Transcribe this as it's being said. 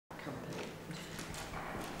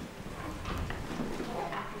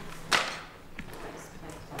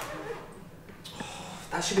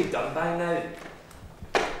That should be done by now.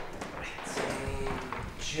 Right,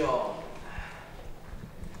 John.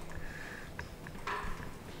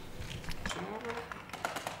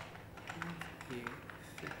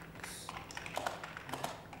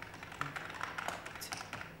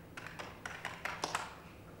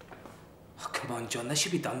 Oh, come on, John, this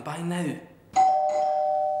should be done by now.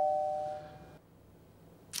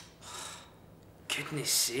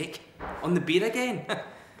 Goodness sake. On the beer again?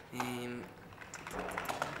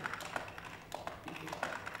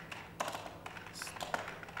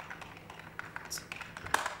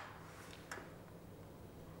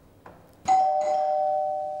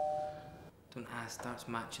 Don't ask, starts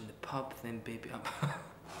matching the pub, then baby up. There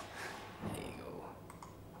you go.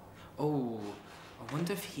 Oh, I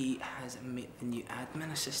wonder if he has met the new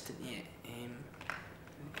admin assistant yet.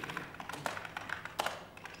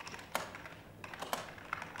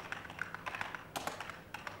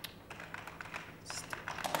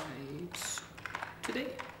 Today.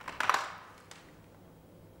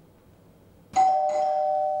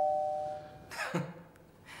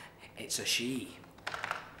 It's a she.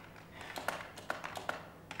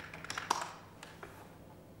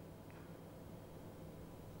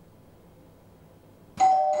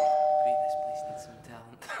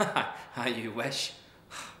 Ah, you wish.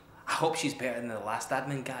 I hope she's better than the last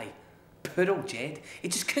admin guy. Poor old Jed. He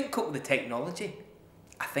just couldn't cope with the technology.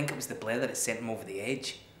 I think it was the Blether that sent him over the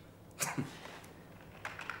edge. Can't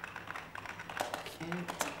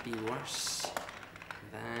be worse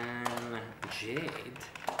than Jed,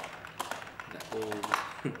 the old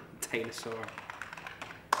dinosaur.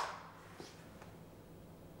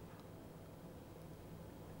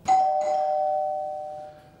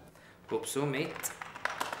 Hope so, mate.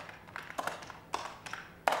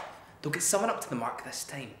 They'll get someone up to the mark this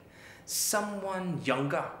time. Someone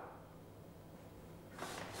younger.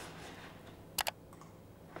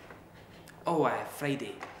 Oh,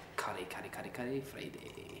 Friday. Curry,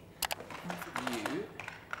 Friday. You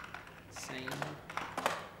sign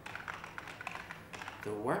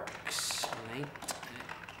the works night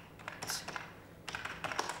at...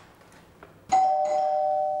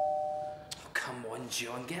 Oh, come on,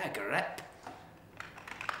 John, get a grip.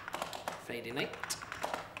 Friday night.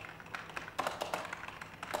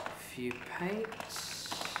 Few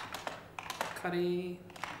pints, curry,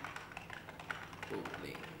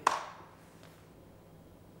 bowling.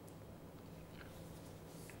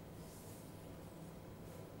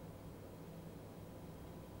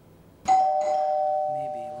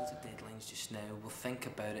 Maybe loads of deadlines just now. We'll think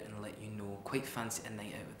about it and let you know. Quite fancy a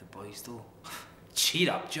night out with the boys though.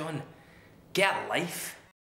 Cheer up, John. Get a life.